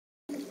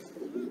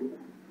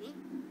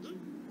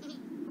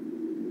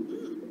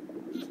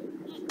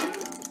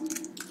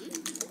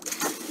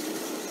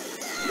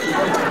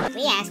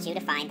asked you to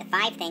find the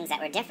 5 things that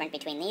were different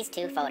between these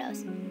 2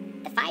 photos.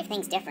 The 5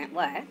 things different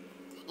were,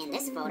 in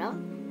this photo,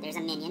 there's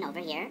a minion over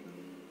here,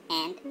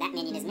 and that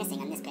minion is missing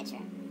on this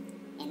picture.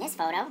 In this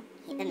photo,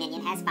 the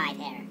minion has 5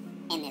 hair.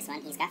 In this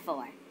one, he's got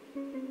 4.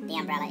 The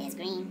umbrella is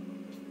green.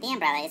 The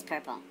umbrella is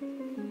purple.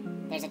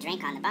 There's a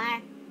drink on the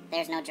bar.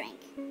 There's no drink.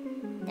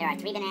 There are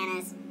 3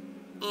 bananas.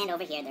 And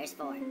over here, there's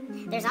 4.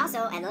 There's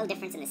also a little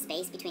difference in the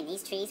space between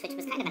these trees, which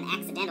was kind of an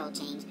accidental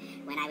change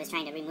when I was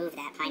trying to remove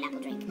that pineapple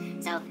drink.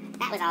 So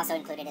that was also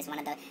included as one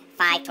of the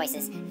 5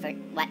 choices for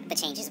what the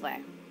changes were.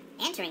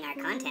 Entering our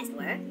contest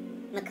were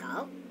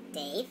McCall,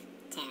 Dave,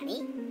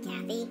 Tammy,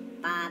 Kathy,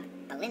 Bob,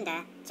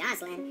 Belinda,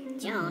 Jocelyn,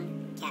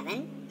 Joan,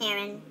 Kevin,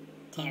 Aaron,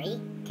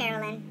 Terry,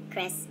 Carolyn,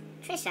 Chris,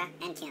 Trisha,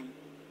 and Kim.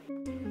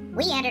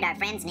 We entered our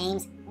friends'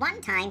 names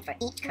 1 time for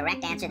each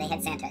correct answer they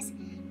had sent us.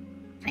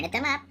 Printed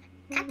them up,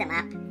 cut them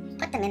up,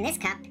 put them in this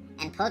cup,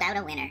 and pulled out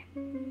a winner.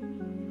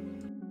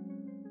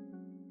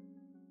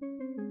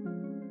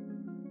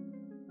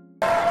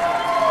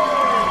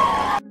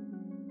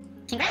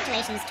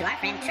 Congratulations to our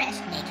friend Trish,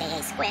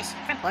 aka Squish,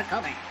 from Port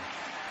Colborne.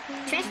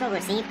 Trish will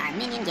receive our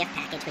Minion gift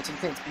package, which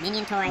includes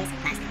Minion toys,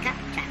 plastic cup,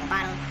 travel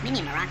bottle,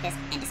 Minion maracas,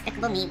 and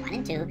Despicable Me 1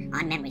 and 2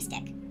 on memory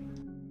stick.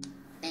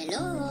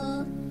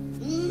 Hello?